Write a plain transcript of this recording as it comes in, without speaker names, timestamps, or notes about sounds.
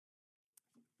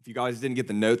If you guys didn't get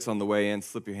the notes on the way in,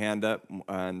 slip your hand up,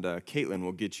 and Caitlin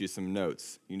will get you some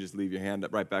notes. You can just leave your hand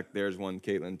up. Right back there's one,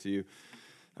 Caitlin, to you.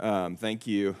 Thank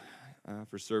you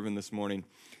for serving this morning.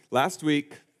 Last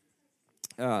week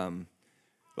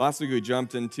we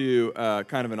jumped into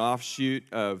kind of an offshoot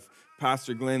of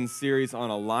Pastor Glenn's series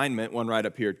on alignment, one right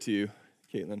up here too,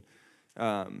 Caitlin,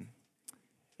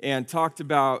 and talked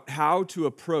about how to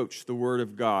approach the Word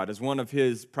of God as one of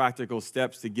his practical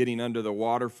steps to getting under the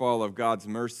waterfall of God's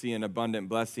mercy and abundant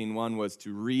blessing. One was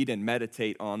to read and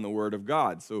meditate on the Word of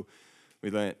God. So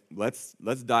let's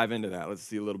dive into that. Let's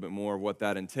see a little bit more of what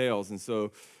that entails. And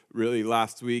so really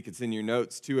last week, it's in your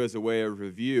notes too as a way of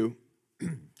review,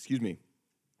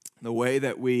 the way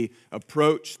that we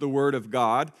approach the Word of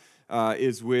God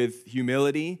is with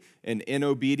humility and in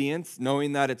obedience,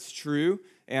 knowing that it's true,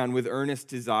 and with earnest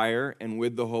desire and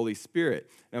with the Holy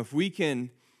Spirit. Now, if we can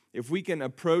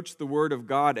approach the Word of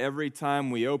God every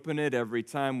time we open it, every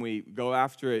time we go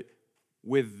after it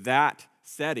with that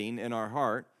setting in our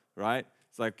heart, right?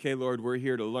 It's like, okay, Lord, we're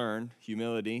here to learn,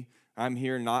 humility. I'm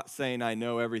here not saying I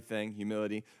know everything,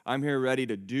 humility. I'm here ready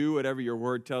to do whatever your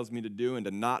word tells me to do and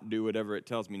to not do whatever it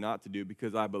tells me not to do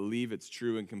because I believe it's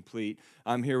true and complete.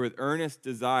 I'm here with earnest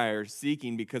desire,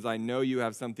 seeking because I know you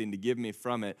have something to give me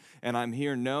from it. And I'm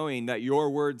here knowing that your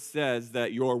word says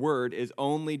that your word is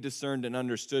only discerned and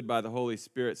understood by the Holy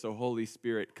Spirit, so Holy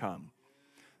Spirit, come.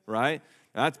 Right?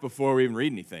 That's before we even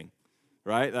read anything,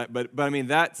 right? But I mean,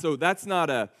 that's not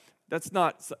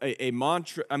a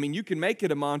mantra. I mean, you can make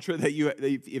it a mantra that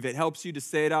if it helps you to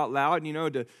say it out loud,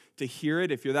 to hear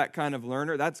it, if you're that kind of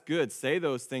learner, that's good. Say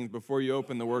those things before you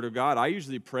open the Word of God. I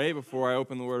usually pray before I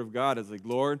open the Word of God. It's like,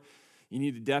 Lord, you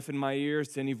need to deafen my ears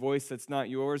to any voice that's not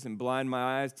yours and blind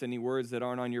my eyes to any words that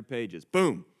aren't on your pages.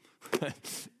 Boom.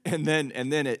 and then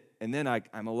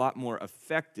I'm a lot more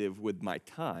effective with my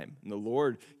time. And the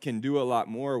Lord can do a lot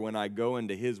more when I go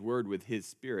into His Word with His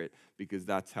Spirit, because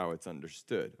that's how it's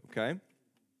understood, okay?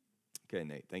 Okay,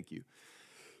 Nate, thank you.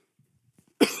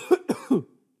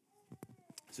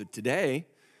 So today,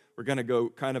 we're going to go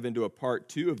kind of into a part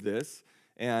 2 of this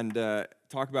and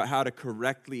talk about how to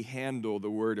correctly handle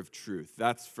the word of truth.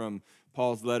 That's from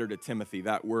Paul's letter to Timothy,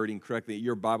 that wording correctly.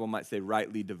 Your Bible might say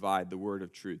rightly divide the word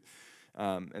of truth.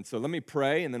 And so let me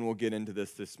pray, and then we'll get into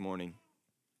this morning.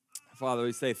 Father,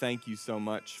 we say thank you so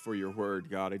much for your word,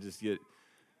 God. I just get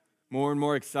more and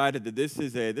more excited that this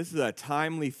is a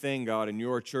timely thing, God, in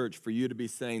your church, for you to be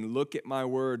saying, look at my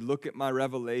word, look at my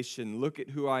revelation, look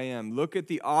at who I am, look at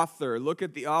the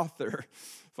author.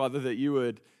 Father, that you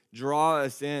would draw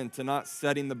us in to not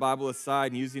setting the Bible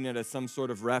aside and using it as some sort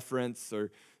of reference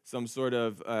or some sort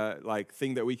of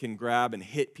thing that we can grab and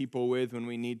hit people with when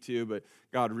we need to, but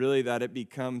God, really that it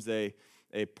becomes a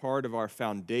part of our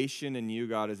foundation in you,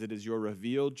 God, as it is your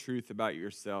revealed truth about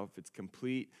yourself. It's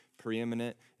complete,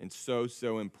 preeminent, and so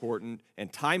important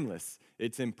and timeless.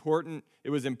 It's important.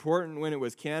 It was important when it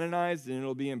was canonized, and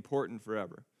it'll be important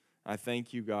forever. I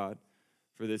thank you, God,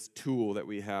 for this tool that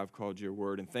we have called your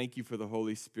word, and thank you for the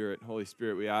Holy Spirit. Holy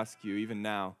Spirit, we ask you even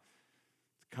now,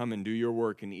 come and do your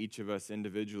work in each of us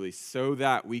individually so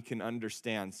that we can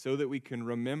understand, so that we can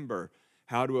remember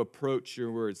how to approach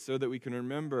your words, so that we can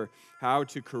remember how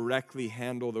to correctly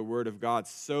handle the word of God,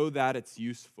 so that it's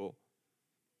useful.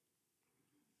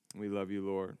 We love you,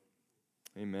 Lord.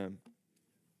 Amen.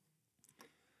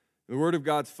 The word of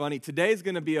God's funny. Today's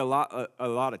going to be a lot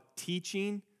of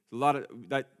teaching, a lot of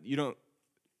that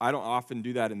I don't often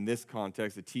do that in this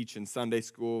context. I teach in Sunday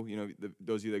school.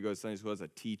 Those of you that go to Sunday school as a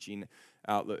teaching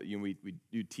outlet, we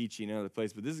do teaching in other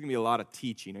places. But this is going to be a lot of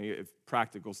teaching,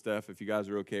 practical stuff, if you guys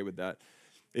are okay with that.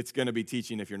 It's going to be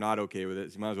teaching if you're not okay with it,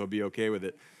 so you might as well be okay with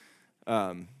it.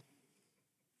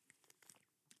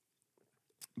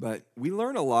 But we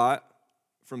learn a lot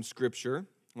from Scripture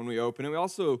when we open it. We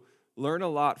also learn a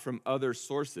lot from other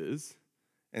sources.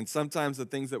 And sometimes the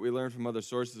things that we learn from other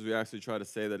sources, we actually try to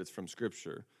say that it's from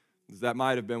Scripture. That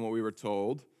might have been what we were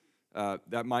told.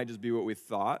 That might just be what we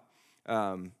thought.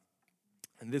 And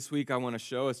this week I want to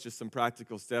show us just some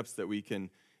practical steps that we can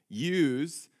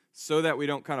use so that we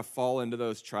don't kind of fall into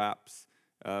those traps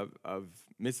of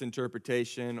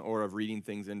misinterpretation or of reading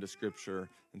things into Scripture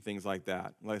and things like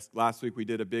that. Last week we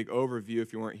did a big overview.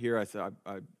 If you weren't here, I said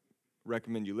I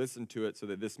recommend you listen to it so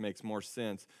that this makes more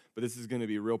sense. But this is going to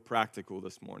be real practical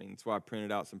this morning. That's why I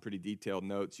printed out some pretty detailed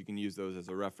notes. You can use those as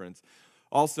a reference.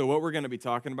 Also, what we're going to be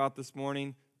talking about this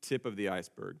morning, tip of the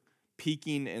iceberg.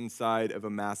 Peeking inside of a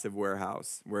massive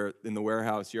warehouse, where in the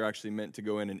warehouse you're actually meant to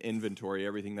go in and inventory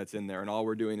everything that's in there, and all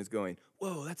we're doing is going,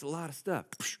 whoa, that's a lot of stuff.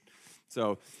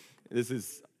 So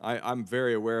I'm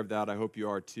very aware of that. I hope you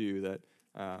are too, that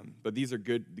But these are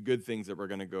good things that we're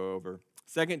going to go over.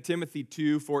 2 Timothy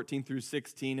 2:14 through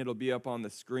 16, it'll be up on the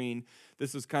screen.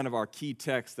 This is kind of our key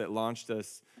text that launched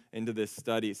us into this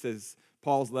study. It says,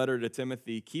 Paul's letter to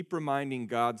Timothy, keep reminding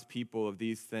God's people of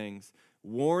these things.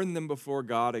 Warn them before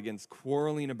God against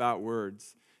quarreling about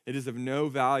words. It is of no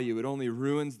value. It only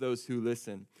ruins those who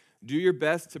listen. Do your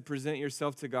best to present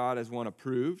yourself to God as one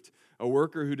approved, a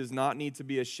worker who does not need to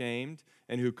be ashamed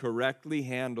and who correctly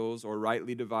handles or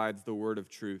rightly divides the word of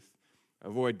truth.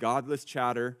 Avoid godless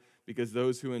chatter, because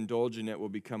those who indulge in it will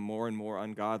become more and more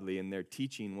ungodly, and their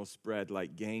teaching will spread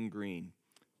like gangrene.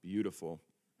 Beautiful.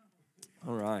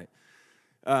 All right.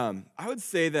 I would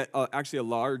say that actually a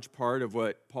large part of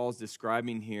what Paul's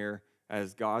describing here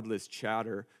as godless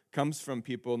chatter comes from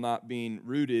people not being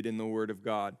rooted in the Word of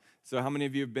God. So how many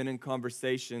of you have been in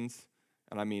conversations,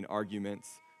 and I mean arguments,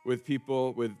 with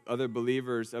people, with other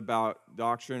believers about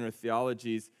doctrine or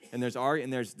theologies, and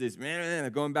there's this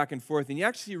going back and forth, and you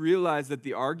actually realize that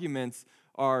the arguments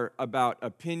are about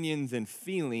opinions and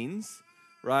feelings,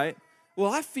 right?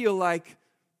 Well, I feel like,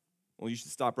 well, you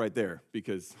should stop right there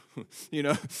because,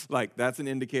 like that's an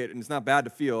indicator, and it's not bad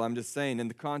to feel. I'm just saying in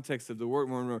the context of the word,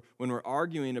 when we're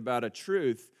arguing about a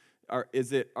truth,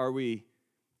 is it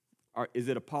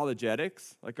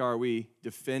apologetics? Like, are we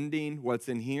defending what's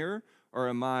in here? Or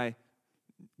am I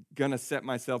going to set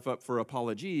myself up for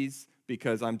apologies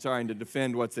because I'm trying to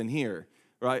defend what's in here,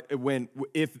 right?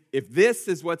 If this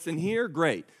is what's in here,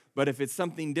 great. But if it's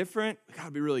something different, we got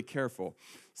to be really careful.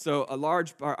 So a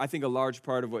large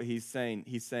part of what he's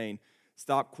saying,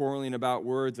 stop quarreling about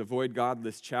words, avoid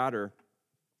godless chatter.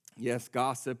 Yes,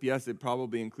 gossip. Yes, it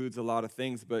probably includes a lot of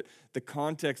things, but the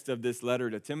context of this letter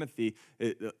to Timothy,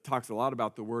 it talks a lot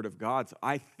about the Word of God. So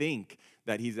I think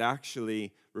that he's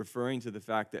actually referring to the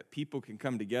fact that people can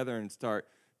come together and start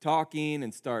talking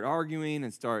and start arguing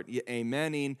and start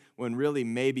amening when really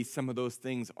maybe some of those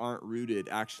things aren't rooted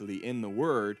actually in the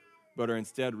Word, but are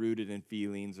instead rooted in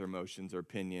feelings or emotions or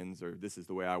opinions or this is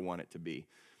the way I want it to be.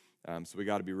 So we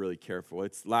got to be really careful.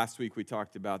 Last week we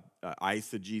talked about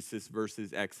eisegesis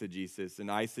versus exegesis, and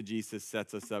eisegesis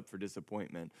sets us up for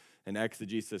disappointment, and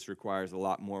exegesis requires a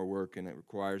lot more work, and it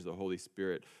requires the Holy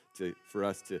Spirit for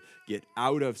us to get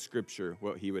out of Scripture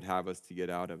what He would have us to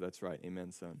get out of. That's right.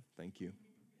 Amen, son. Thank you.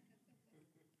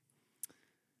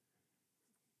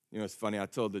 It's funny. I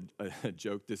told a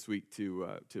joke this week to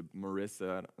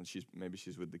Marissa. Maybe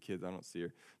she's with the kids. I don't see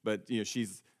her, but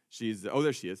she's oh,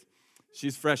 there she is.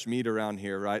 She's fresh meat around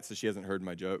here, right? So she hasn't heard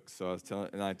my jokes. So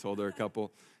I told her a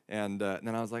couple, and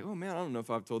then I was like, oh man, I don't know if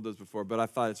I've told those before, but I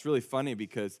thought it's really funny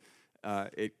because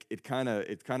it's kind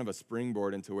of a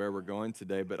springboard into where we're going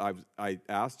today. But I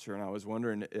asked her, and I was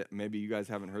wondering, maybe you guys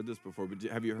haven't heard this before, but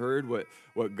have you heard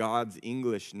what God's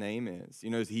English name is?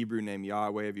 His Hebrew name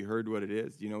Yahweh. Have you heard what it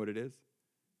is? Do you know what it is?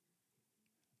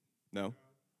 No?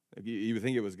 You would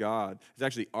think it was God. It's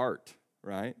actually art,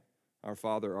 right? Our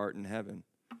Father art in heaven.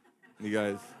 You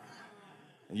guys,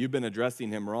 you've been addressing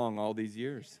him wrong all these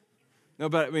years. No,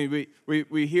 but I mean,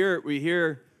 we hear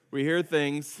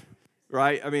things,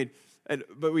 right? I mean,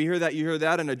 but you hear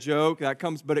that in a joke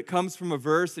but it comes from a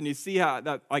verse, and you see how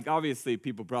that, like, obviously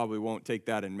people probably won't take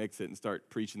that and mix it and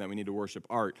start preaching that we need to worship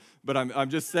art. But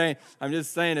I'm just saying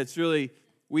it's really,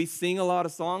 we sing a lot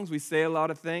of songs, we say a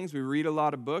lot of things, we read a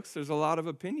lot of books. There's a lot of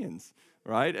opinions.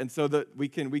 Right? And so that we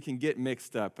can get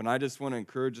mixed up. And I just want to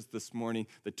encourage us this morning,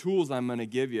 the tools I'm going to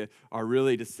give you are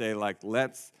really to say, like,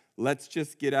 let's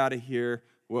just get out of here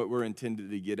what we're intended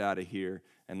to get out of here,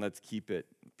 and let's keep it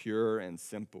pure and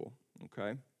simple,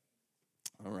 okay?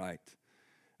 All right.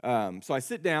 So I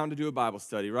sit down to do a Bible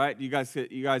study, right? You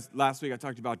guys. Last week I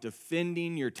talked about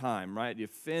defending your time, right?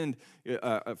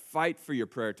 Fight for your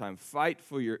prayer time. Fight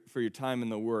for your time in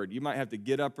the Word. You might have to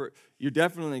get up. You're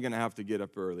definitely going to have to get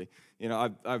up early.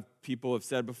 People have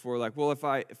said before, like, well, if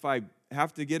I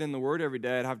have to get in the Word every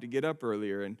day, I'd have to get up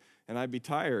earlier, and I'd be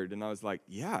tired. And I was like,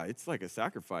 yeah, it's like a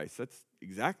sacrifice. That's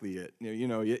exactly it.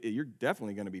 You're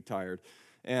definitely going to be tired,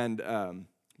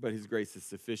 but His grace is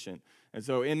sufficient. And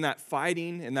so in that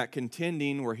fighting, in that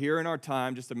contending, we're here in our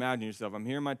time. Just imagine yourself. I'm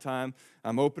here in my time.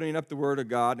 I'm opening up the Word of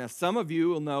God. Now, some of you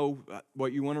will know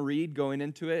what you want to read going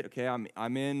into it. Okay,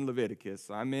 I'm in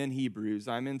Leviticus. I'm in Hebrews.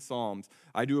 I'm in Psalms.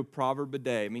 I do a proverb a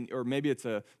day. I mean, or maybe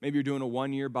you're doing a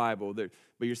one-year Bible. But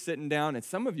you're sitting down, and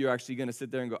some of you are actually going to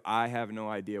sit there and go, I have no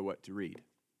idea what to read.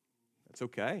 That's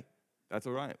okay. That's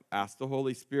all right. Ask the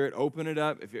Holy Spirit. Open it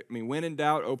up. When in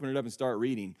doubt, open it up and start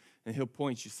reading, and He'll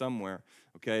point you somewhere.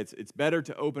 Okay, it's better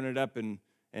to open it up and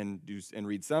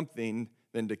read something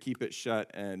than to keep it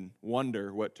shut and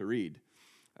wonder what to read.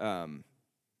 All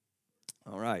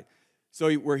right.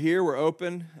 So we're here, we're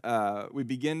open. We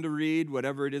begin to read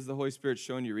whatever it is the Holy Spirit's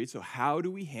showing you to read. So how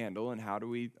do we handle and how do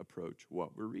we approach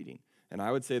what we're reading? And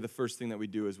I would say the first thing that we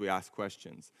do is we ask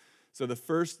questions. So the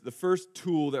first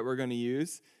tool that we're going to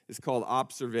use is called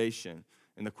observation.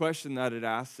 And the question that it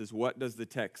asks is, what does the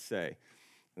text say?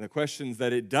 And the questions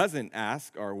that it doesn't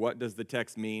ask are, what does the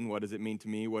text mean? What does it mean to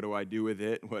me? What do I do with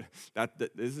it?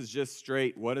 This is just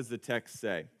straight, what does the text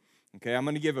say? Okay, I'm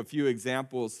going to give a few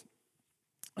examples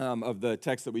of the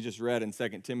text that we just read in 2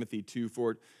 Timothy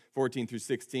 2:14 through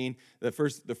 16. The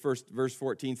first verse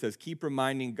 14 says, keep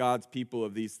reminding God's people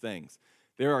of these things.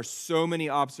 There are so many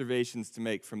observations to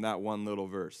make from that one little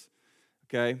verse.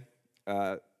 Okay,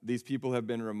 these people have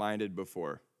been reminded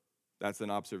before. That's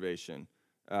an observation.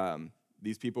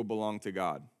 These people belong to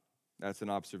God. That's an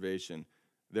observation.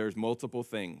 There's multiple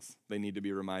things they need to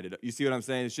be reminded of. You see what I'm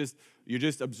saying? You're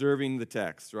just observing the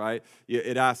text, right?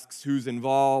 It asks who's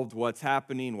involved, what's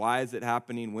happening, why is it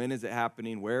happening, when is it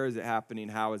happening, where is it happening,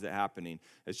 how is it happening.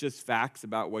 It's just facts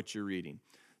about what you're reading.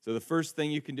 So the first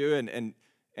thing you can do, you're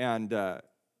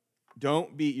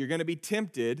going to be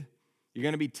tempted. You're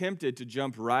going to be tempted to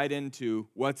jump right into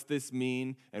what's this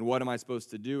mean and what am I supposed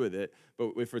to do with it.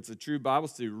 But if it's a true Bible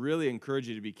study, really encourage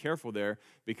you to be careful there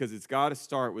because it's got to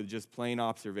start with just plain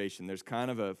observation. There's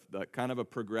kind of a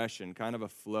progression, kind of a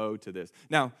flow to this.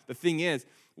 Now, the thing is,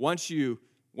 once you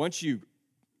are,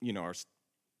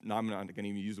 I'm not going to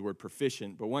even use the word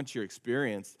proficient, but once you're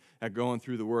experienced at going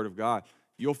through the Word of God,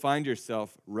 you'll find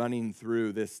yourself running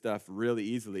through this stuff really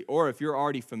easily. Or if you're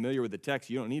already familiar with the text,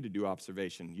 you don't need to do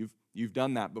observation. You've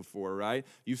done that before, right?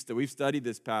 We've studied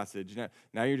this passage.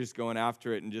 Now you're just going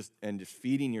after it and just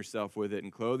feeding yourself with it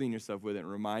and clothing yourself with it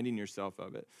and reminding yourself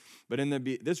of it. But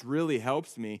this really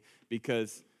helps me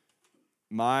because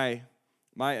my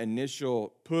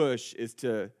initial push is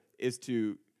to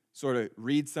sort of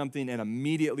read something and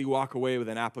immediately walk away with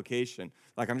an application.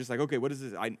 Like I'm just like, okay, what is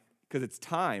this? Because it's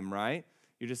time, right?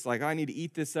 You're just like, I need to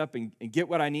eat this up and get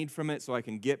what I need from it so I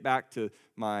can get back to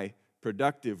my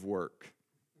productive work.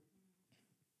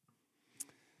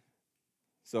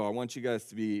 So I want you guys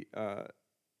to be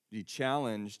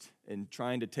challenged in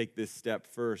trying to take this step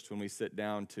first when we sit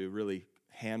down to really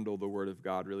handle the Word of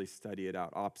God, really study it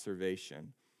out,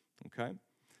 observation, okay?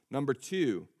 Number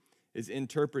 2 is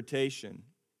interpretation.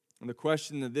 And the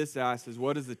question that this asks is,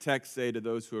 what does the text say to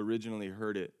those who originally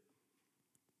heard it?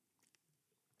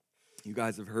 You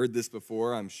guys have heard this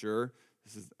before, I'm sure.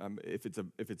 This is if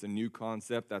it's a new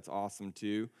concept, that's awesome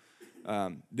too.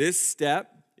 This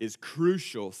step is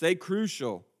crucial. Say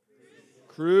crucial.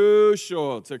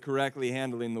 Crucial to correctly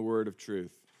handling the word of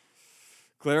truth.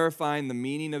 Clarifying the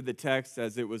meaning of the text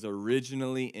as it was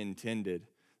originally intended.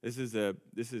 This is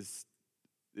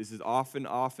often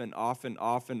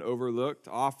overlooked,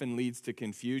 often leads to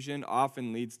confusion,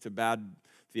 often leads to bad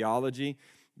theology.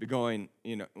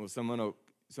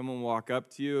 Someone walk up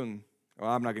to you and,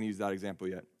 I'm not going to use that example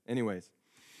yet. Anyways,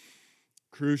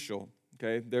 crucial,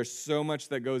 okay? There's so much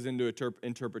that goes into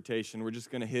interpretation. We're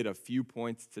just going to hit a few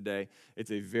points today.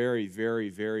 It's a very, very,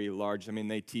 very large,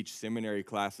 they teach seminary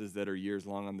classes that are years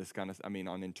long on this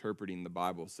on interpreting the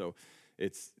Bible.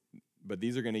 But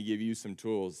these are going to give you some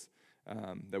tools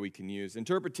that we can use.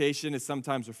 Interpretation is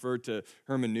sometimes referred to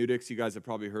hermeneutics. You guys have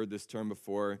probably heard this term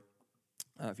before.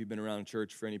 If you've been around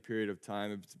church for any period of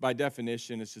time, by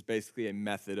definition, it's just basically a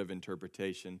method of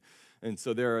interpretation. And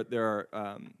so there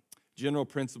are general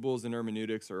principles in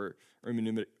hermeneutics or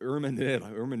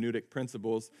hermeneutic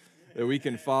principles that we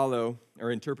can follow,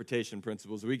 or interpretation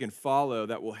principles that we can follow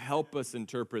that will help us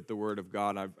interpret the Word of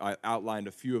God. I outlined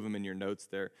a few of them in your notes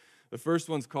there. The first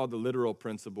one's called the literal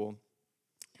principle.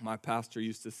 My pastor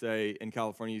in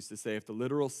California used to say, if the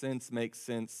literal sense makes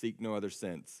sense, seek no other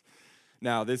sense.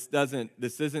 Now, this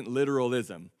isn't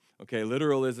literalism, okay?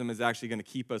 Literalism is actually going to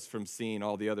keep us from seeing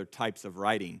all the other types of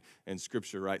writing in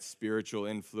Scripture, right? Spiritual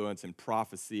influence and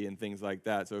prophecy and things like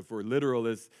that. So if we're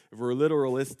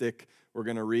literalistic, we're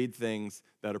going to read things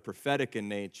that are prophetic in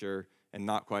nature and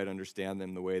not quite understand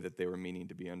them the way that they were meaning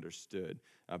to be understood.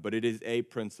 But it is a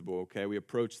principle, okay? We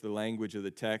approach the language of the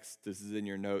text, this is in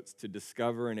your notes, to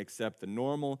discover and accept the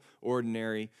normal,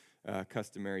 ordinary,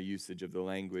 customary usage of the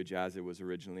language as it was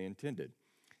originally intended.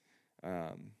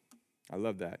 I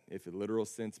love that. If a literal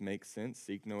sense makes sense,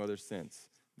 seek no other sense.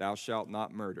 Thou shalt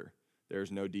not murder.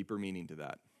 There's no deeper meaning to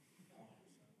that.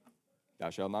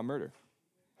 Thou shalt not murder.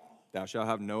 Thou shalt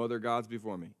have no other gods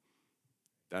before me.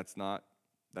 That's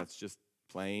just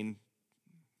plain,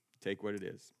 take what it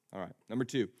is. All right, number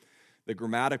 2, the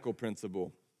grammatical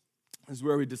principle is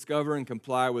where we discover and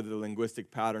comply with the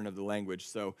linguistic pattern of the language.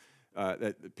 So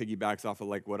that piggybacks off of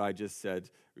like what I just said.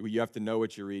 You have to know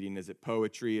what you're reading. Is it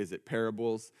poetry? Is it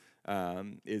parables?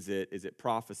 Is it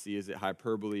prophecy? Is it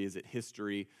hyperbole? Is it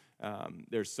history?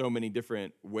 There's so many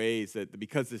different ways that,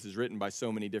 because this is written by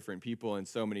so many different people and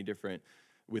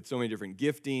with so many different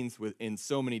giftings, in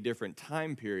so many different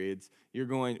time periods,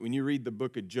 when you read the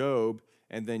book of Job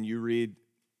and then you read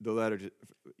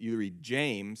you read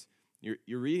James,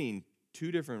 you're reading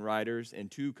two different writers in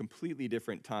two completely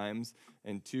different times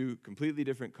and two completely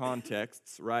different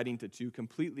contexts, writing for two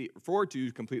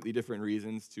completely different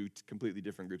reasons to completely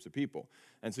different groups of people.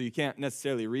 And so you can't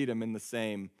necessarily read them in the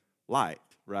same light,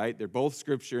 right? They're both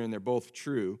scripture and they're both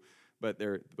true, but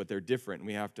they're different, and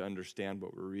we have to understand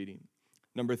what we're reading.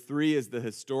 Number 3 is the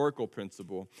historical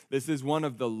principle. This is one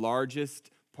of the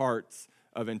largest parts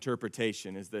of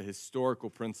interpretation, is the historical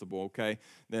principle, okay?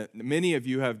 That many of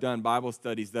you have done Bible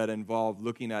studies that involve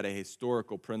looking at a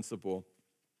historical principle.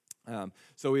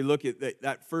 So we look at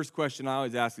that first question I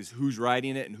always ask is, who's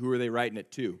writing it and who are they writing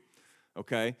it to?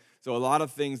 Okay? So a lot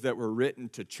of things that were written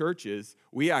to churches,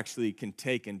 we actually can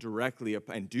take and directly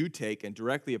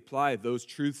apply those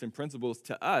truths and principles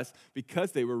to us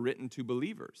because they were written to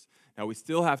believers. Now, we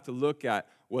still have to look at,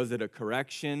 was it a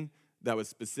correction that was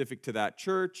specific to that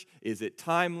church? Is it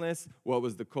timeless? What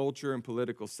was the culture and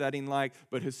political setting like?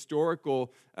 But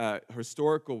historical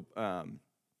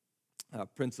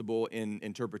principle in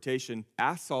interpretation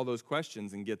asks all those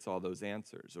questions and gets all those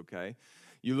answers, okay?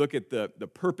 You look at the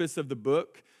purpose of the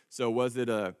book. So was it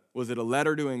a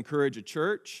letter to encourage a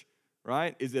church,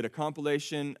 right? Is it a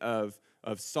compilation of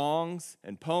songs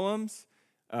and poems?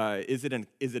 Is it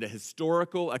a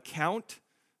historical account,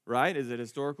 right? Is it a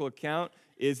historical account?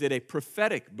 Is it a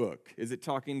prophetic book? Is it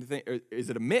is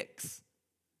it a mix?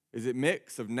 Is it a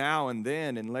mix of now and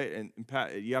then and late? And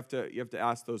you have to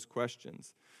ask those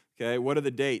questions. Okay, what are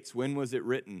the dates? When was it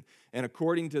written? And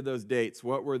according to those dates,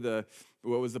 what was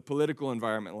the political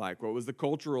environment like? What was the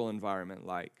cultural environment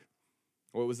like?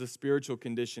 What was the spiritual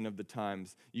condition of the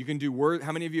times? You can do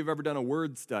how many of you have ever done a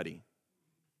word study?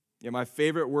 Yeah, my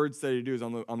favorite word study to do is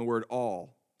on the word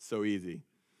all. So easy.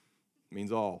 It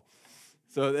means all.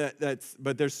 So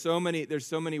but there's so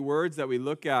many words that we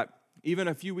look at. Even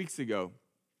a few weeks ago,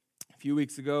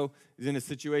 I was in a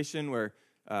situation where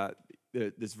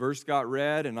this verse got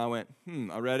read, and I went,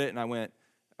 I read it, and I went,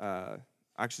 I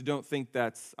actually don't think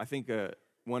that's, I think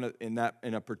in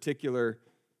a particular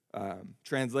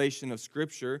translation of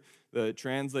Scripture, the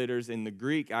translators in the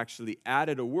Greek actually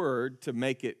added a word to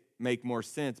make it make more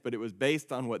sense, but it was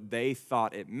based on what they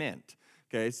thought it meant.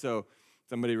 Okay, so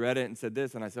somebody read it and said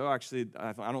this, and I said, actually,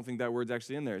 I don't think that word's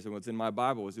actually in there. So what's in my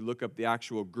Bible is you look up the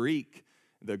actual Greek,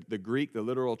 the Greek, the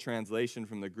literal translation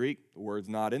from the Greek, the word's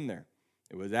not in there.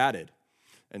 It was added.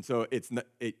 And so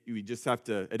we just have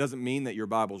to, it doesn't mean that your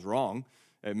Bible's wrong.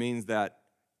 It means that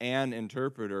an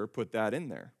interpreter put that in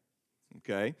there,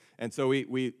 okay? And so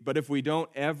but if we don't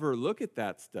ever look at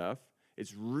that stuff,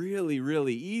 it's really,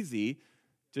 really easy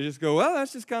to just go, well,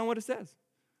 that's just kind of what it says.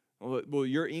 Well,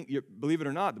 believe it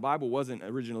or not, the Bible wasn't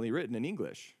originally written in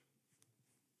English.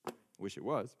 Wish it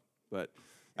was, but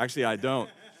actually I don't.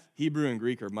 Hebrew and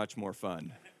Greek are much more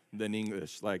fun than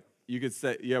English. Like, you could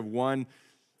say you have one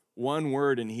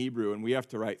word in Hebrew, and we have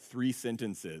to write 3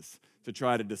 sentences to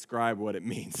try to describe what it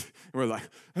means. And we're like,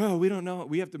 oh, we don't know.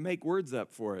 We have to make words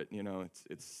up for it. You know,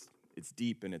 it's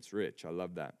deep and it's rich. I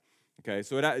love that. Okay,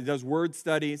 so it does word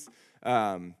studies,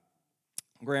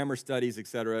 grammar studies,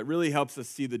 etc. It really helps us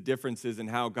see the differences in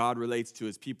how God relates to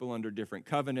his people under different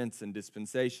covenants and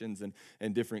dispensations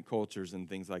and different cultures and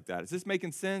things like that. Is this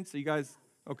making sense? Are you guys?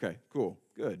 Okay, cool,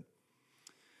 good.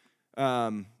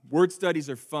 Word studies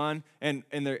are fun and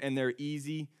they're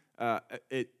easy to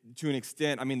an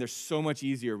extent. I mean, they're so much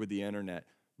easier with the internet.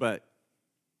 But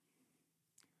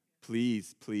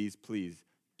please, please, please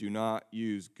do not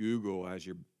use Google as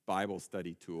your Bible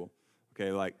study tool.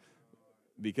 Okay,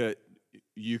 because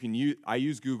I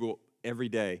use Google every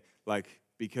day,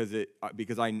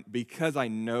 because I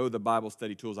know the Bible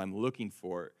study tools I'm looking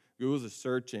for. Google's a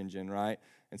search engine, right?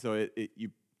 And so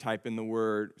you type in the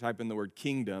word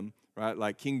kingdom, right?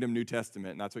 Like Kingdom New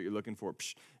Testament, and that's what you're looking for.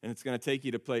 And it's going to take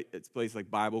you to place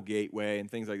like Bible Gateway and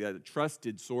things like that,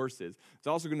 trusted sources. It's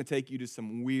also going to take you to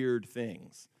some weird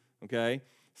things, okay?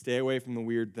 Stay away from the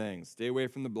weird things. Stay away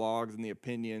from the blogs and the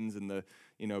opinions and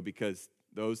because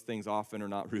those things often are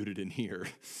not rooted in here,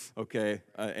 okay?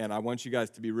 And I want you guys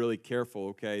to be really careful,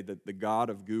 okay, that the God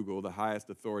of Google, the highest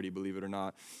authority, believe it or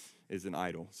not, is an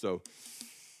idol. So,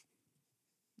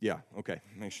 yeah, okay,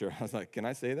 make sure. I was like, can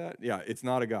I say that? Yeah, it's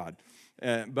not a God.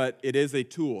 But it is a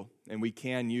tool, and we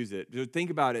can use it. Think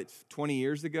about it 20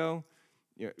 years ago,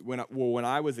 when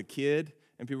I was a kid,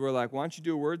 And people were like, why don't you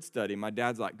do a word study? My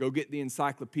dad's like, go get the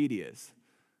encyclopedias.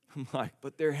 I'm like,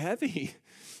 but they're heavy.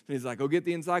 And he's like, go get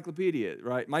the encyclopedia,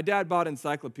 right? My dad bought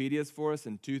encyclopedias for us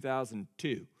in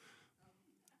 2002,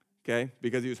 okay?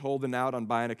 Because he was holding out on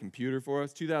buying a computer for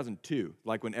us. 2002,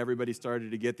 like when everybody started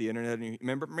to get the internet. And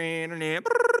remember,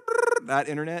 that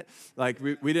internet? Like,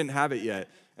 we didn't have it yet.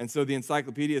 And so the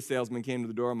encyclopedia salesman came to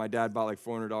the door, and my dad bought like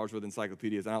 $400 worth of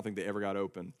encyclopedias. I don't think they ever got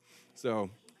open.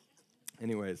 So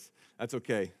anyways, that's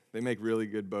okay. They make really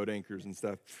good boat anchors and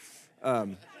stuff.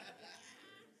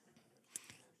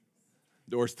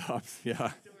 Door stops,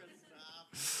 yeah.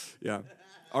 Yeah.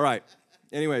 All right.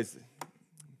 Anyways,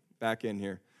 back in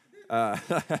here.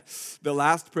 The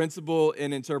last principle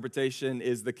in interpretation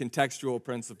is the contextual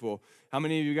principle. How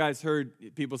many of you guys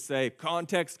heard people say,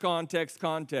 context, context,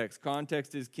 context.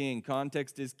 Context is king.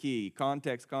 Context is key.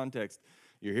 Context, context.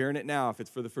 You're hearing it now if it's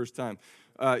for the first time.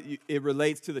 It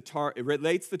relates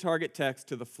the target text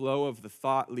to the flow of the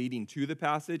thought leading to the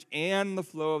passage and the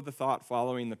flow of the thought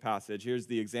following the passage. Here's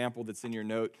the example that's in your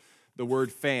note. The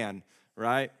word fan,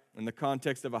 right? In the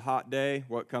context of a hot day,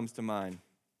 what comes to mind?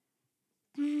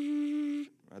 The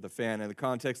fan. In the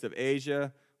context of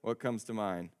Asia, what comes to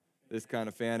mind? This kind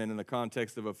of fan. And in the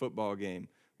context of a football game,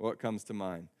 what comes to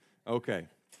mind? Okay.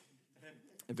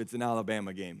 If it's an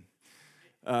Alabama game.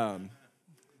 I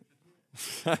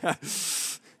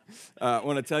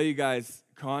want to tell you guys,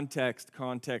 context.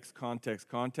 One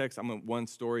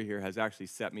story here has actually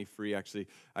set me free. Actually,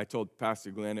 I told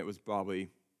Pastor Glenn it was probably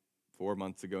 4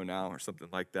 months ago now or something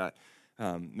like that.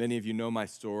 Many of you know my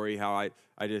story, how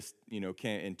I just,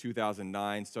 in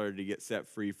 2009 started to get set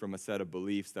free from a set of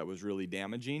beliefs that was really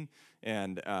damaging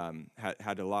and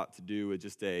had a lot to do with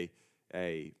just a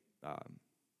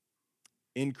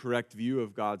incorrect view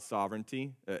of God's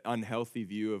sovereignty, an unhealthy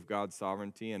view of God's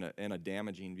sovereignty, and a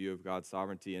damaging view of God's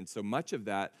sovereignty. And so much of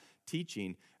that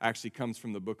teaching actually comes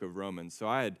from the book of Romans. So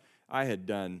I had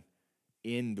done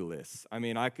endless. I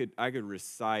mean, I could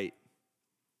recite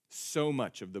so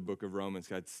much of the book of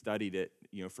Romans. I'd studied it,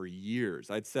 for years.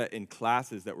 I'd sat in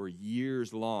classes that were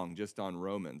years long just on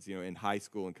Romans, in high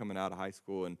school and coming out of high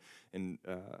school and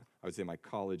I would say my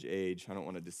college age. I don't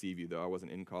want to deceive you, though. I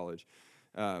wasn't in college.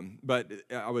 But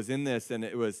I was in this,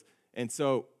 and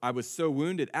so I was so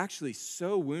wounded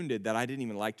that I didn't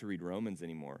even like to read Romans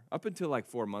anymore, up until like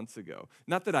 4 months ago.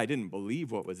 Not that I didn't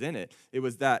believe what was in it. It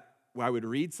was that I would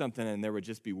read something and there would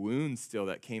just be wounds still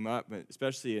that came up,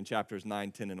 especially in chapters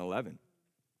 9, 10, and 11.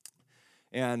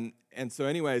 And so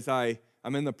anyways, I'm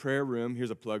in the prayer room.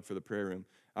 Here's a plug for the prayer room.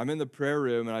 I'm in the prayer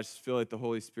room, and I just feel like the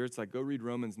Holy Spirit's like, go read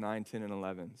Romans 9, 10, and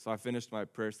 11. So I finished my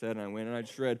prayer set, and I went and I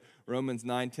just read Romans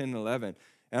 9, 10, and 11.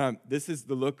 And this is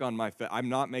the look on my face. I'm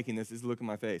not making this. This is the look on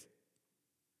my face.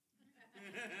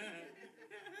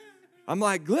 I'm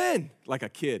like, Glenn, like a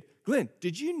kid. Glenn,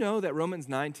 did you know that Romans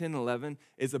 9, 10, and 11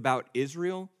 is about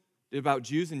Israel, about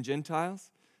Jews and Gentiles?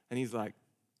 And he's like,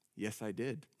 yes, I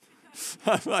did.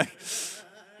 I'm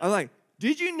like,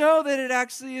 did you know that it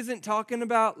actually isn't talking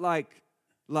about like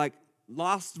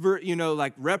lost,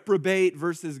 like reprobate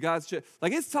versus God's church?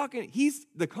 Like it's talking,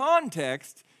 the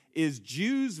context is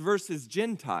Jews versus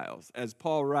Gentiles, as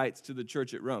Paul writes to the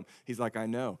church at Rome. He's like, I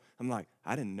know. I'm like,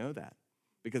 I didn't know that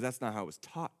because that's not how it was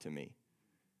taught to me.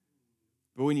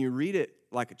 But when you read it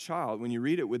like a child, when you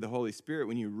read it with the Holy Spirit,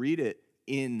 when you read it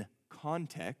in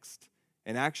context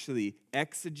and actually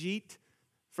exegete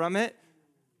from it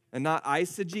and not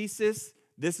eisegesis,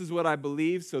 this is what I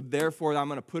believe, so therefore I'm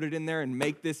going to put it in there and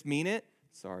make this mean it.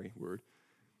 Sorry, word.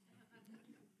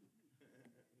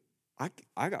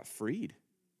 I got freed.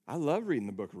 I love reading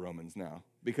the book of Romans now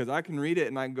because I can read it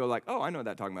and I can go like, oh, I know what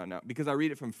that's talking about now because I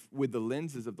read it with the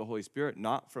lenses of the Holy Spirit,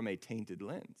 not from a tainted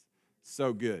lens.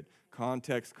 So good.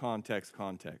 Context.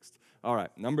 All right,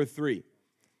 number 3,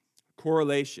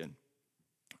 correlation.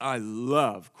 I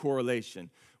love correlation.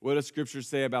 What does Scripture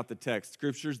say about the text?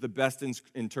 Scripture's the best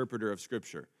interpreter of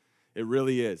Scripture. It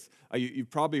really is. You've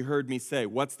probably heard me say,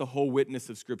 what's the whole witness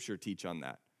of Scripture teach on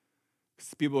that?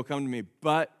 Because people will come to me,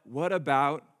 but what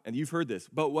about, and you've heard this,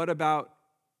 but what about,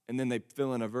 and then they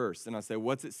fill in a verse. And I say,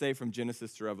 what's it say from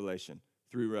Genesis to Revelation,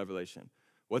 through Revelation?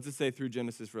 What's it say through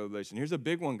Genesis to Revelation? Here's a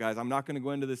big one, guys. I'm not going to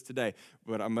go into this today,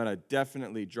 but I'm going to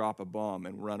definitely drop a bomb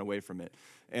and run away from it.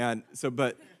 And so,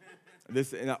 but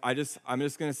this, I'm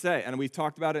just going to say, and we've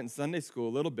talked about it in Sunday school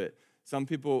a little bit. Some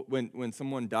people, when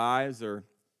someone dies or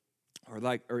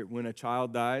when a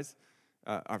child dies,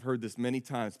 I've heard this many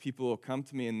times. People will come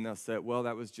to me and they'll say, well,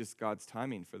 that was just God's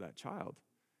timing for that child.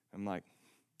 I'm like,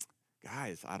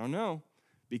 guys, I don't know.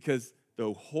 Because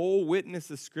the whole witness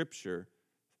of Scripture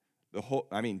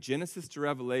Genesis to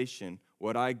Revelation,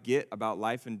 what I get about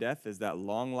life and death is that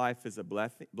long life is a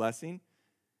blessing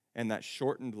and that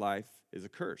shortened life is a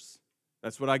curse.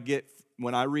 That's what I get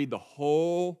when I read the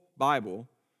whole Bible.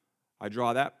 I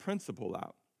draw that principle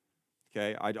out.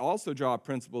 Okay, I'd also draw a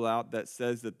principle out that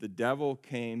says that the devil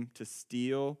came to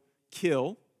steal,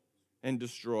 kill, and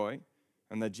destroy,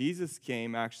 and that Jesus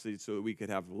came actually so that we could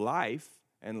have life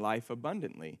and life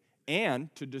abundantly,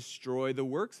 and to destroy the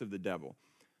works of the devil.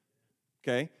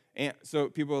 Okay, and so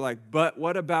people are like, but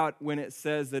what about when it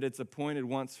says that it's appointed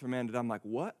once for man to die? I'm like,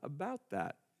 what about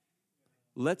that?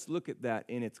 Let's look at that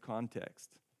in its context.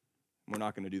 We're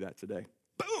not going to do that today.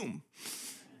 Boom!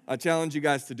 I challenge you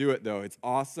guys to do it, though. It's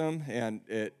awesome, and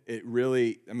it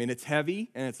really, it's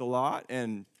heavy, and it's a lot,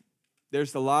 and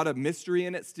there's a lot of mystery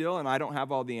in it still, and I don't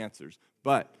have all the answers.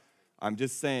 But I'm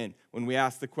just saying, when we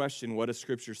ask the question, what does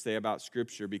Scripture say about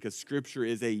Scripture? Because Scripture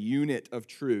is a unit of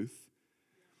truth,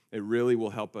 it really will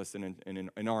help us in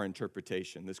our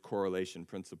interpretation, this correlation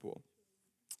principle.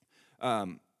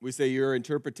 We say your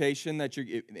interpretation,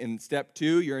 in step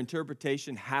 2, your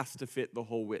interpretation has to fit the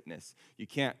whole witness. You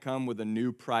can't come with a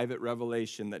new private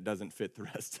revelation that doesn't fit the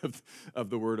rest of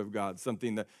the Word of God.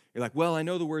 Something that you're like, well, I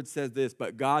know the Word says this,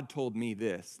 but God told me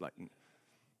this. Like,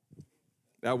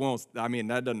 that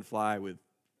doesn't fly with,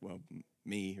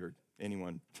 me or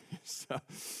anyone. So,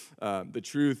 the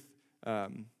truth,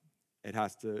 it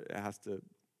has to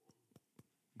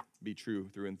be true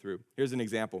through and through. Here's an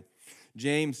example.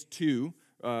 James 2,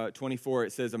 24,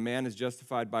 it says, a man is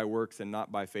justified by works and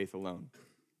not by faith alone.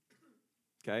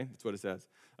 Okay, that's what it says.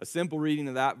 A simple reading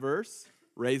of that verse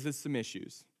raises some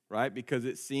issues, right? Because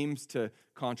it seems to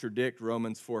contradict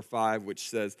Romans 4:5, which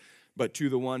says, but to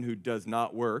the one who does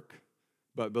not work,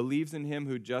 but believes in him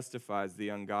who justifies the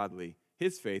ungodly,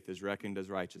 his faith is reckoned as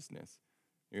righteousness.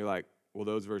 And you're like, well,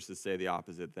 those verses say the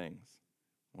opposite things.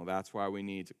 Well, that's why we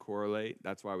need to correlate.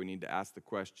 That's why we need to ask the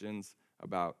questions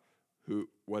about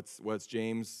what's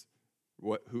James,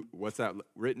 what's that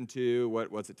written to,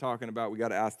 what's it talking about? We got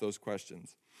to ask those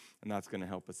questions, and that's going to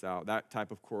help us out. That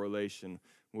type of correlation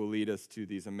will lead us to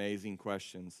these amazing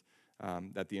questions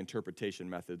that the interpretation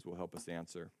methods will help us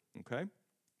answer. Okay?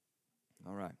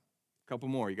 All right. A couple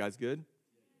more. You guys good?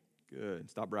 Good.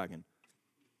 Stop bragging.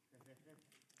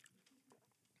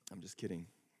 I'm just kidding.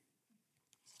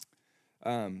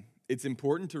 It's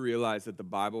important to realize that the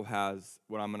Bible has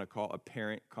what I'm going to call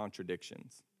apparent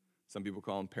contradictions. Some people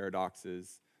call them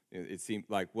paradoxes. It seems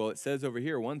like, well, it says over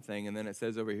here one thing, and then it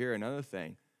says over here another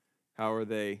thing. How are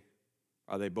they?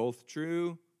 Are they both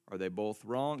true? Are they both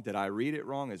wrong? Did I read it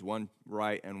wrong? Is one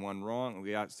right and one wrong?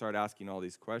 We have to start asking all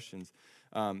these questions.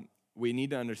 We need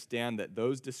to understand that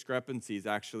those discrepancies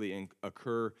actually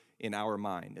occur in our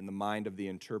mind, in the mind of the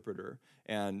interpreter,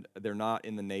 and they're not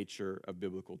in the nature of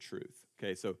biblical truth.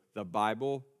 Okay, so the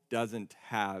Bible doesn't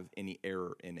have any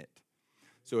error in it.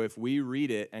 So if we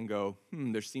read it and go,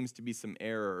 there seems to be some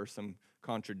error or some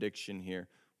contradiction here,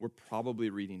 we're probably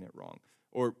reading it wrong.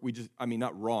 Or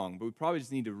not wrong, but we probably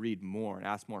just need to read more and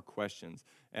ask more questions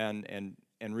and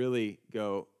really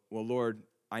go, well, Lord,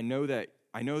 I know that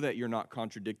you're not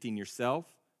contradicting yourself,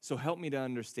 so help me to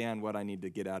understand what I need to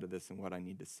get out of this and what I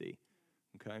need to see,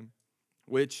 okay?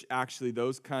 Which actually,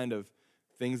 those kind of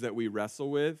things that we wrestle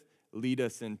with lead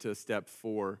us into step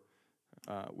 4,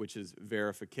 which is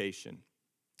verification.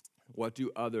 What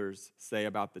do others say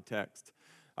about the text?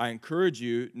 I encourage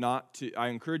you not to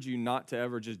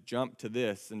ever just jump to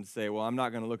this and say, well, I'm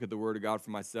not going to look at the Word of God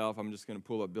for myself. I'm just going to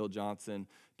pull up Bill Johnson,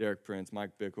 Derek Prince,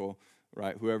 Mike Bickle,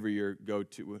 right? Whoever your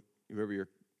go-to, I'm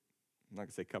not going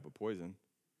to say cup of poison,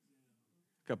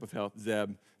 cup of health,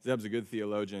 Zeb. Zeb's a good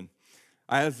theologian.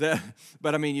 I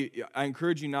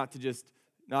encourage you not to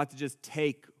just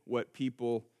take what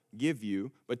people give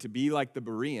you, but to be like the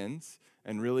Bereans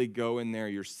and really go in there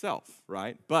yourself,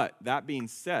 right? But that being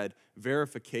said,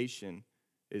 verification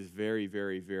is very,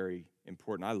 very, very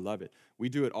important. I love it. We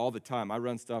do it all the time. I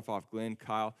run stuff off Glenn,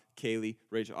 Kyle, Kaylee,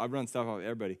 Rachel. I run stuff off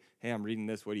everybody. Hey, I'm reading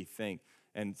this. What do you think?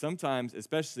 And sometimes,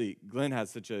 especially Glenn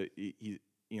has he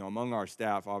among our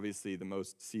staff, obviously the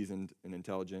most seasoned and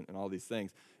intelligent and all these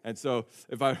things. And so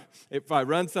if I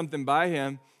run something by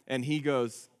him and he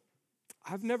goes,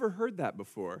 I've never heard that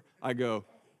before, I go,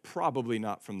 probably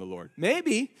not from the Lord.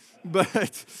 Maybe,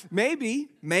 but maybe.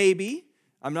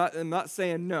 I'm not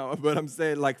saying no, but I'm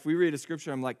saying, like, if we read a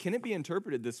scripture, I'm like, can it be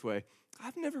interpreted this way?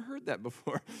 I've never heard that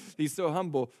before. He's so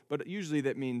humble, but usually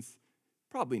that means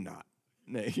probably not.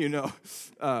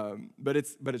 But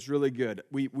it's really good.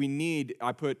 We need,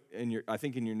 I put in your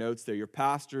notes there, your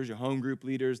pastors, your home group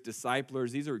leaders,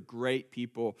 disciplers. These are great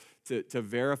people to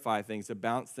verify things, to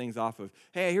bounce things off of.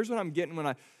 Hey, here's what I'm getting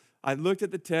when I looked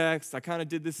at the text. I kind of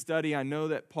did this study. I know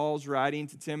that Paul's writing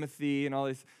to Timothy and all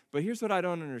this. But here's what I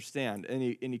don't understand. And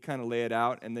you kind of lay it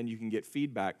out, and then you can get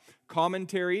feedback.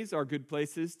 Commentaries are good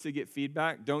places to get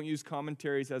feedback. Don't use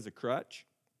commentaries as a crutch.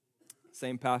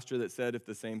 Same pastor that said, if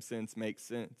the same sense makes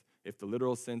sense, if the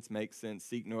literal sense makes sense,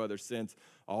 seek no other sense,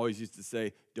 always used to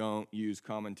say, don't use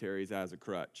commentaries as a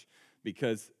crutch.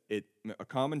 Because a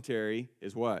commentary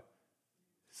is what?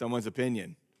 Someone's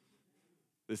opinion.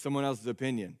 It's someone else's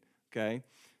opinion, okay?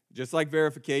 Just like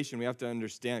verification, we have to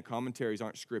understand commentaries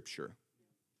aren't Scripture.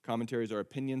 Commentaries are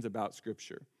opinions about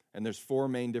Scripture. And there's 4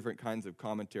 main different kinds of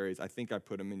commentaries. I think I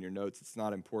put them in your notes. It's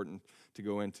not important to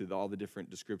go into all the different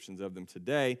descriptions of them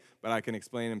today, but I can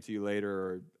explain them to you later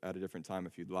or at a different time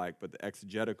if you'd like. But the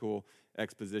exegetical,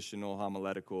 expositional,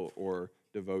 homiletical, or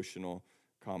devotional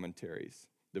commentaries.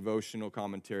 Devotional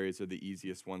commentaries are the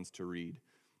easiest ones to read,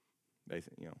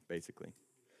 basically.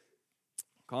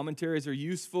 Commentaries are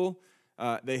useful.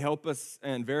 They help us,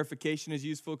 and verification is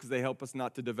useful because they help us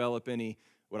not to develop any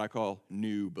what I call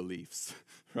new beliefs,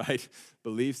 right?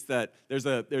 Beliefs that there's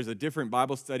a different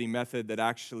Bible study method that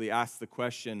actually asks the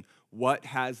question,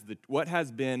 has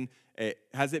it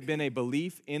been a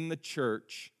belief in the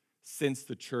church since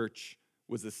the church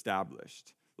was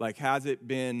established? Like, has it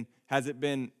been,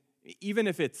 even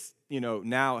if it's,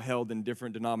 now held in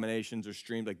different denominations or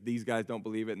streams, like these guys don't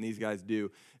believe it and these guys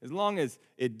do, as long as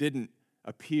it didn't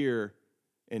appear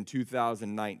in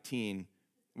 2019,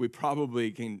 we probably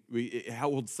it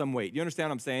holds some weight. You understand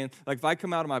what I'm saying? Like if I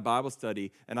come out of my Bible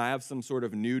study and I have some sort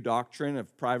of new doctrine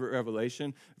of private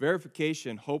revelation,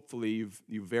 verification, hopefully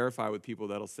you verify with people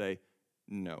that'll say,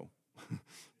 no,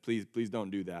 please don't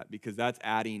do that, because that's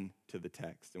adding to the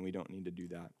text and we don't need to do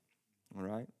that. All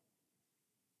right?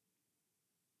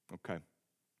 Okay.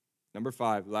 Number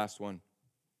 5, last one.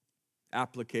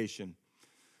 Application.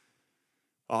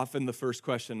 Often the first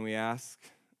question we ask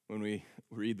when we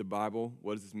read the Bible,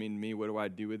 what does this mean to me? What do I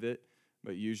do with it?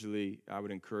 But usually I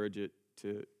would encourage it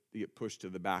to get pushed to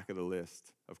the back of the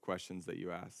list of questions that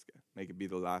you ask. Make it be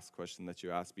the last question that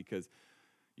you ask, because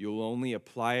you'll only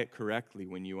apply it correctly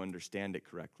when you understand it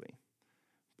correctly.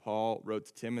 Paul wrote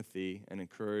to Timothy and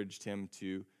encouraged him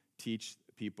to teach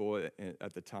people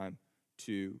at the time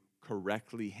to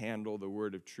correctly handle the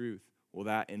word of truth. Well,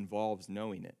 that involves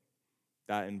knowing it.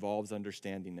 That involves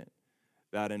understanding it.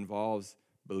 That involves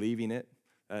believing it.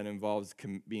 That involves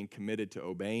being committed to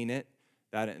obeying it.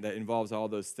 That involves all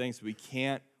those things. We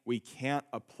can't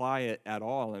apply it at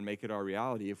all and make it our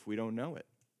reality if we don't know it.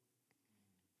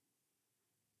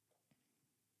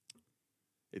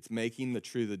 It's making the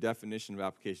truth, the definition of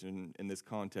application in this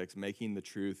context, making the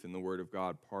truth in the Word of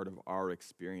God part of our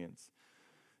experience.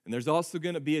 And there's also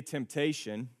going to be a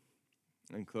temptation.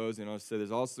 In closing, I'll say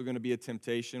there's also going to be a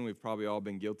temptation. We've probably all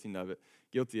been guilty of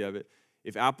it.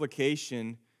 If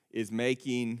application is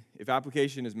making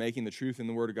the truth in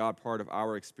the Word of God part of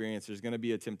our experience, there's going to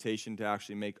be a temptation to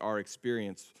actually make our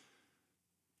experience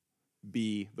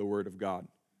be the Word of God.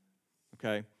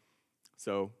 Okay?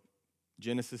 So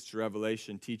Genesis to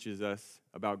Revelation teaches us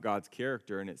about God's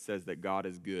character, and it says that God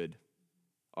is good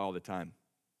all the time.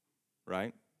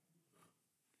 Right?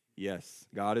 Yes,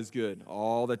 God is good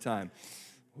all the time.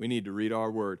 We need to read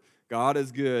our word. God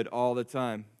is good all the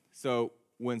time. So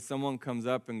when someone comes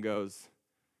up and goes,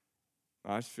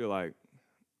 I feel like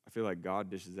God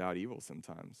dishes out evil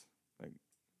sometimes. Like,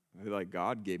 I feel like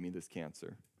God gave me this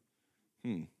cancer.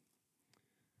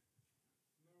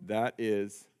 That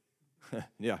is,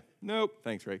 yeah, nope,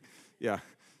 thanks, Ray. Yeah,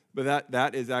 but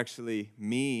that is actually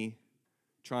me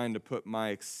trying to put my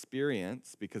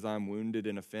experience, because I'm wounded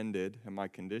and offended in my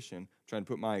condition, trying to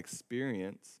put my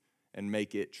experience and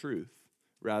make it truth,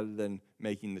 rather than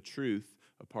making the truth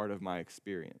a part of my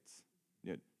experience.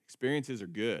 Experiences are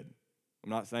good.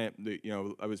 I'm not saying,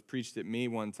 I was preached at me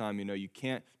one time, you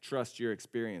can't trust your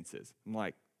experiences. I'm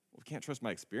like, well, I can't trust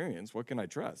my experience. What can I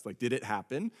trust? Like, did it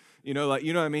happen? You know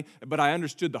what I mean? But I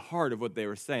understood the heart of what they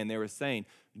were saying. They were saying,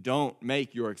 don't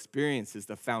make your experiences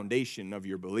the foundation of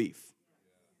your belief.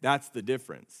 That's the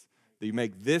difference. That you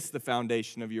make this the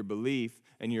foundation of your belief,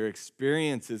 and your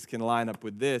experiences can line up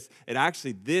with this.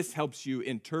 This helps you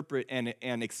interpret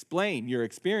and explain your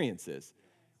experiences.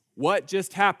 What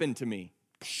just happened to me?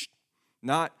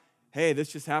 Not, hey,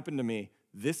 this just happened to me.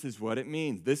 This is what it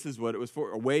means. This is what it was for,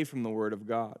 away from the Word of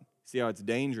God. See how it's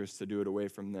dangerous to do it away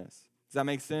from this. Does that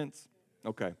make sense?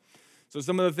 Okay. So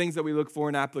some of the things that we look for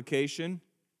in application.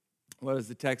 What does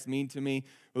the text mean to me?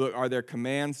 Look, are there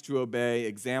commands to obey,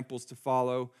 examples to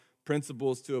follow,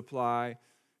 principles to apply?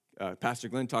 Pastor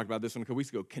Glenn talked about this one a couple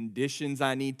weeks ago. Conditions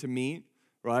I need to meet,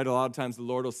 right? A lot of times the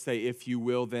Lord will say, if you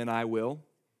will, then I will,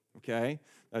 okay?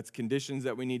 That's conditions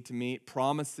that we need to meet,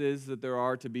 promises that there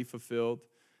are to be fulfilled.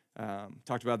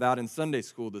 Talked about that in Sunday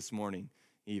school this morning,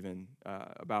 even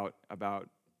about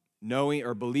knowing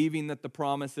or believing that the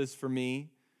promise is for me,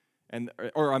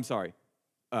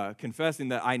 confessing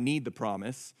that I need the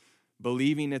promise,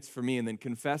 believing it's for me, and then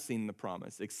confessing the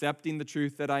promise, accepting the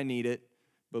truth that I need it,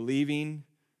 believing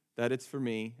that it's for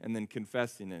me, and then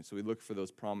confessing it. So we look for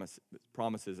those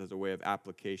promises as a way of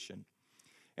application.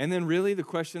 And then really the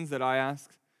questions that I ask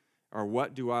are,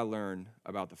 what do I learn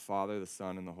about the Father, the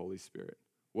Son, and the Holy Spirit?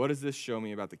 What does this show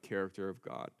me about the character of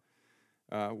God?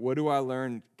 What do I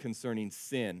learn concerning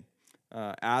sin,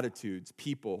 attitudes,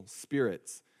 people,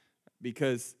 spirits?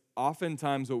 Because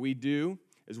oftentimes what we do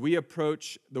is we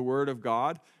approach the Word of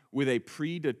God with a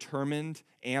predetermined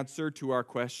answer to our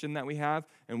question that we have,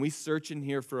 and we search in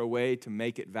here for a way to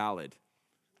make it valid.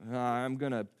 I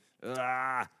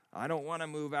don't want to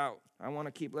move out. I want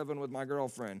to keep living with my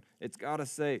girlfriend. It's got to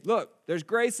say, look, there's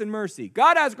grace and mercy.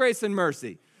 God has grace and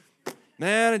mercy.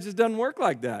 Man, it just doesn't work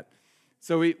like that.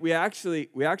 So we actually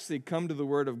come to the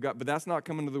Word of God, but that's not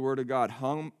coming to the Word of God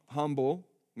humble.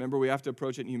 Remember, we have to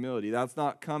approach it in humility. That's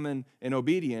not coming in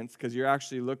obedience, because you're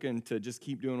actually looking to just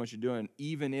keep doing what you're doing,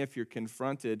 even if you're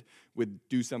confronted with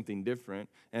do something different.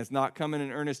 And it's not coming in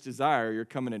earnest desire. You're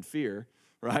coming in fear,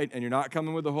 right? And you're not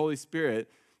coming with the Holy Spirit,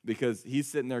 because he's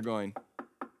sitting there going,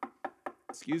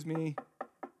 excuse me,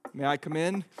 may I come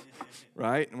in?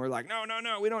 Right? And we're like, no,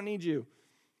 we don't need you.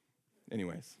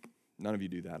 Anyways, none of you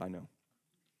do that, I know.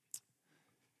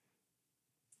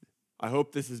 I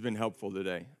hope this has been helpful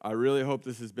today. I really hope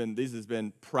these has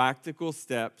been practical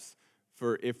steps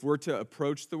for if we're to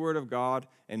approach the Word of God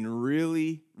and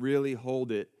really, really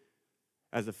hold it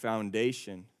as a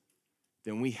foundation,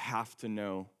 then we have to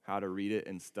know how to read it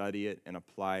and study it and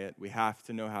apply it. We have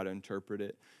to know how to interpret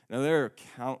it. Now, there are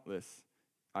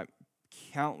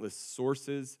countless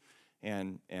sources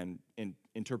and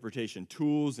interpretation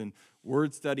tools and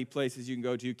word study places you can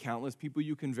go to, countless people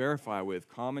you can verify with,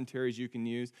 commentaries you can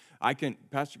use.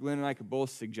 Pastor Glenn and I could both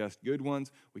suggest good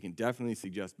ones. We can definitely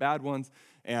suggest bad ones,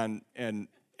 and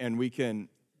we can,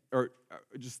 or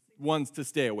just ones to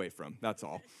stay away from. That's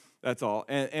all. But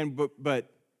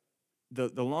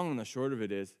the long and the short of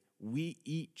it is, we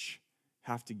each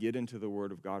have to get into the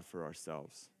Word of God for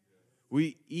ourselves.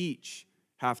 We each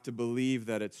have to believe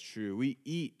that it's true. We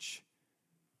each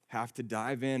have to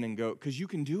dive in and go, because you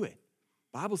can do it.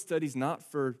 Bible study's not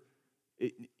for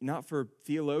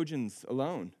theologians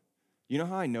alone. You know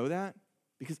how I know that?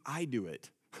 Because I do it.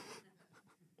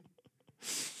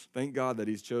 Thank God that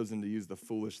he's chosen to use the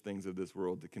foolish things of this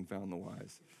world to confound the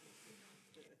wise.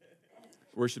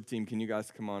 Worship team, can you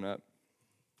guys come on up?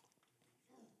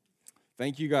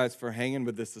 Thank you guys for hanging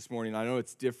with this morning. I know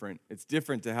it's different. It's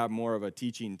different to have more of a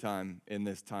teaching time in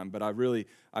this time, but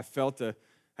I felt a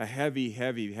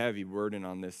heavy burden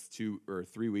on this 2 or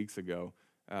 3 weeks ago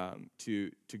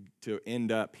to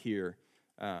end up here,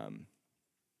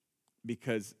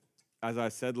 because as I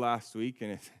said last week,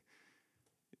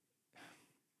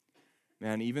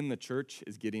 and even the church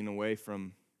is getting away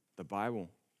from the Bible.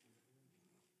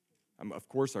 Of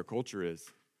course, our culture is,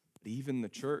 but even the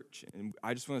church. And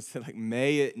I just want to say,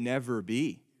 may it never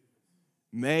be.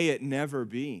 May it never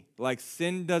be.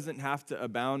 Sin doesn't have to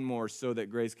abound more so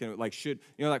that grace can,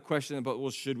 that question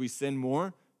about, should we sin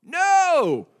more?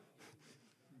 No!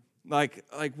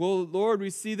 Well, Lord,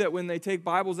 we see that when they take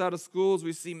Bibles out of schools,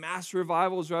 we see mass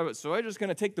revivals. So I'm just going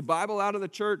to take the Bible out of the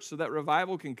church so that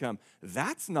revival can come.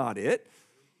 That's not it.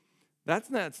 That's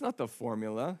not the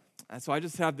formula. And so I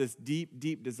just have this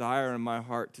deep desire in my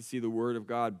heart to see the Word of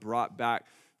God brought back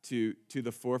to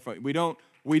the forefront. We don't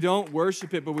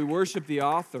worship it, but we worship the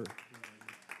author.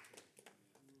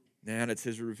 Man, it's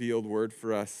his revealed word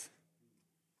for us.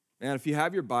 Man, if you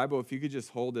have your Bible, if you could just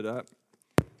hold it up.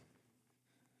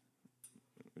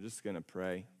 We're just going to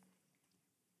pray.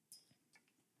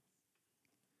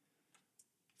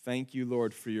 Thank you,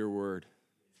 Lord, for your word.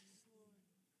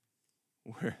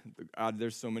 God,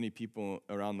 there's so many people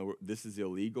around the world. This is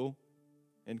illegal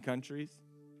in countries.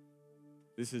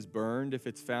 This is burned if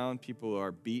it's found. People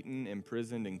are beaten,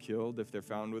 imprisoned, and killed if they're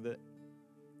found with it.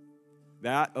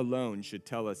 That alone should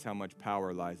tell us how much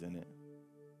power lies in it.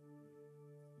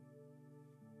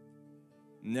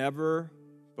 Never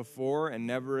before and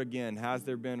never again has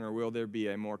there been or will there be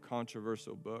a more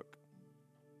controversial book,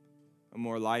 a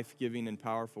more life-giving and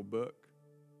powerful book.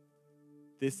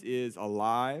 This is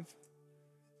alive,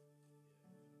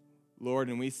 Lord,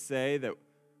 and we say that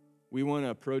we want to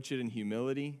approach it in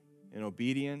humility, in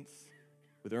obedience,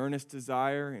 with earnest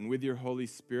desire, and with your Holy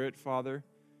Spirit, Father.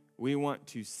 We want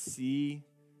to see,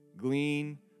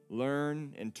 glean,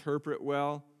 learn, interpret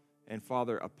well, and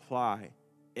Father, apply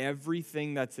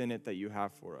everything that's in it that you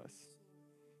have for us.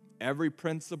 Every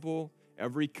principle,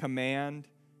 every command,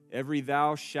 every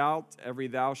thou shalt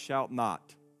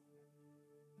not.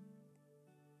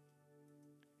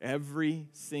 Every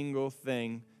single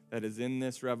thing that is in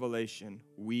this revelation,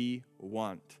 we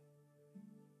want.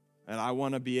 And I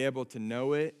want to be able to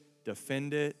know it,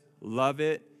 defend it, love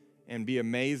it, and be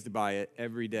amazed by it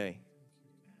every day.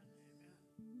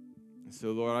 And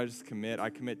so, Lord, I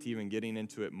commit to even getting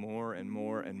into it more and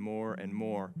more and more and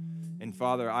more. And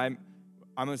Father, I'm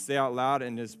going to say out loud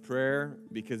in this prayer,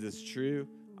 because it's true,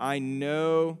 I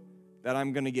know that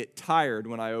I'm going to get tired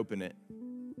when I open it.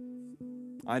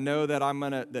 I know that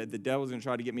the devil's going to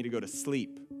try to get me to go to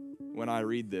sleep when I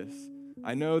read this.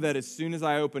 I know that as soon as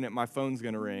I open it, my phone's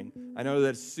going to ring. I know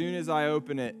that as soon as I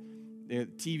open it, the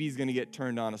TV's going to get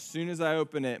turned on. As soon as I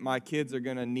open it, my kids are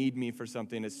going to need me for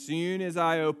something. As soon as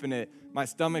I open it, my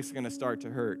stomach's going to start to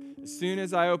hurt. As soon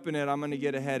as I open it, I'm going to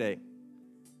get a headache.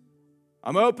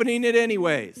 I'm opening it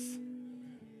anyways.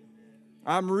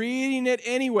 I'm reading it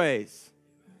anyways.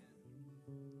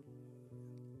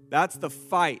 That's the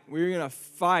fight. We're going to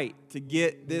fight to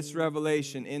get this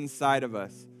revelation inside of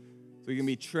us so we can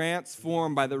be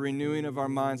transformed by the renewing of our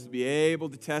minds to be able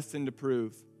to test and to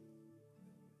prove.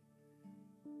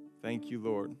 Thank you,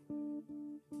 Lord.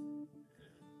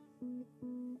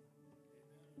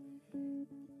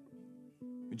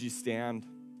 Would you stand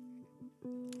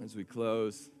as we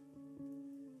close?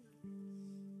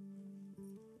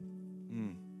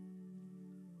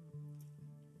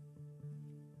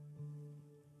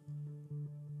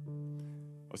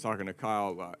 I was talking to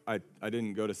Kyle. I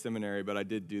didn't go to seminary, but I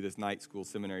did do this night school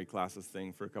seminary classes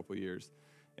thing for a couple years.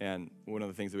 And one of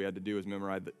the things that we had to do was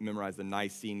memorize the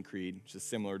Nicene Creed, which is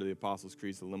similar to the Apostles'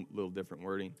 Creed, it's a little different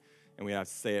wording. And we have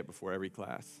to say it before every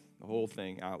class, the whole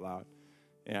thing out loud.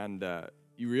 And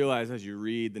you realize as you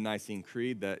read the Nicene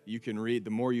Creed that you can read,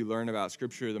 the more you learn about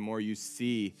Scripture, the more you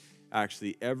see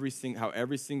actually how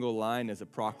every single line is a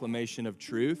proclamation of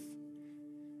truth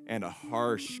and a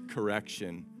harsh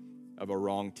correction of a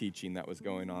wrong teaching that was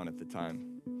going on at the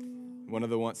time. Some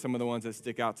of the ones that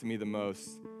stick out to me the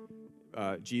most,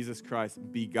 Jesus Christ,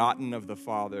 begotten of the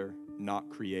Father, not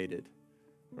created,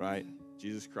 right?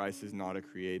 Jesus Christ is not a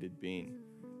created being.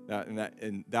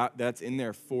 That's in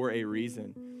there for a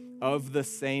reason. Of the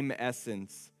same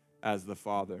essence as the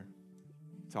Father.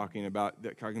 Talking about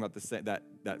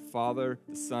that Father,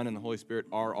 the Son, and the Holy Spirit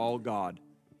are all God.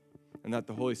 And that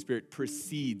the Holy Spirit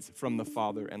proceeds from the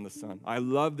Father and the Son. I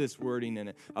love this wording in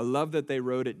it. I love that they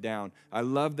wrote it down. I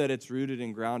love that it's rooted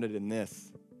and grounded in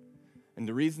this. And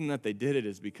the reason that they did it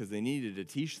is because they needed to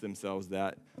teach themselves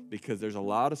that, because there's a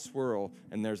lot of swirl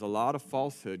and there's a lot of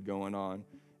falsehood going on.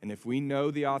 And if we know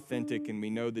the authentic and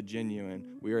we know the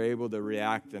genuine, we are able to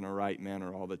react in a right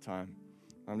manner all the time.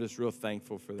 I'm just real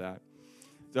thankful for that.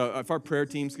 So if our prayer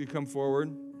teams could come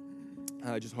forward,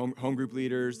 just home group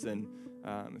leaders, and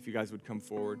if you guys would come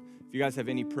forward. If you guys have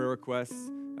any prayer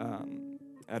requests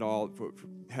at all for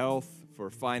health, for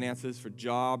finances, for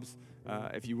jobs,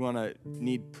 if you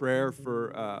need prayer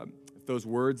for those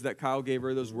words that Kyle gave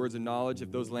her, those words of knowledge,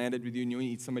 if those landed with you and you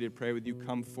need somebody to pray with you,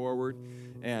 come forward.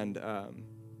 And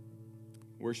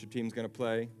worship team's going to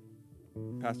play.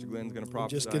 Pastor Glenn's going to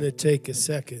prophesy. I'm just going to take a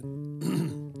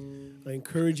second. I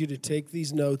encourage you to take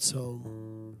these notes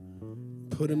home,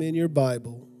 put them in your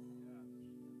Bible,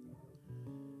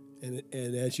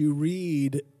 and as you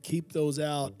read, keep those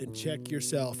out and check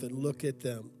yourself and look at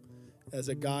them as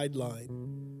a guideline.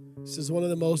 This is one of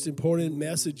the most important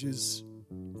messages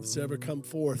that's ever come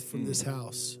forth from this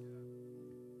house.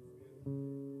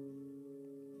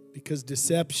 Because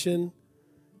deception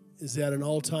is at an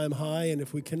all-time high, and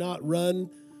if we cannot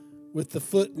run with the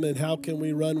footmen, how can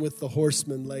we run with the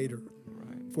horsemen later?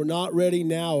 Right. If we're not ready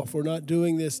now, if we're not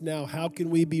doing this now, how can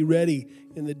we be ready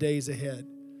in the days ahead?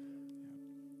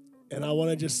 And I want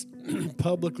to just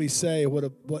publicly say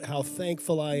how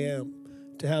thankful I am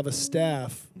to have a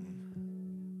staff,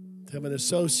 to have an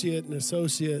associate,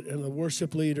 and a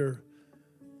worship leader,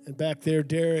 and back there,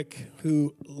 Derek,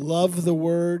 who love the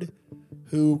Word,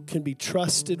 who can be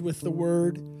trusted with the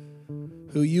Word,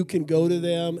 who you can go to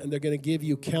them and they're going to give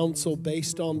you counsel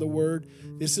based on the Word.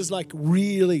 This is like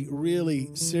really,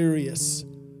 really serious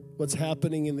what's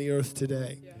happening in the earth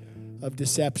today of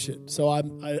deception. So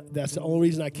that's the only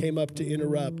reason I came up to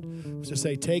interrupt, was to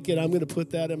say, take it. I'm going to put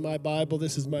that in my Bible.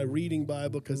 This is my reading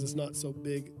Bible because it's not so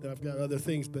big that I've got other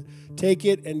things. But take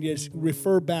it and just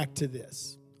refer back to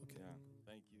this.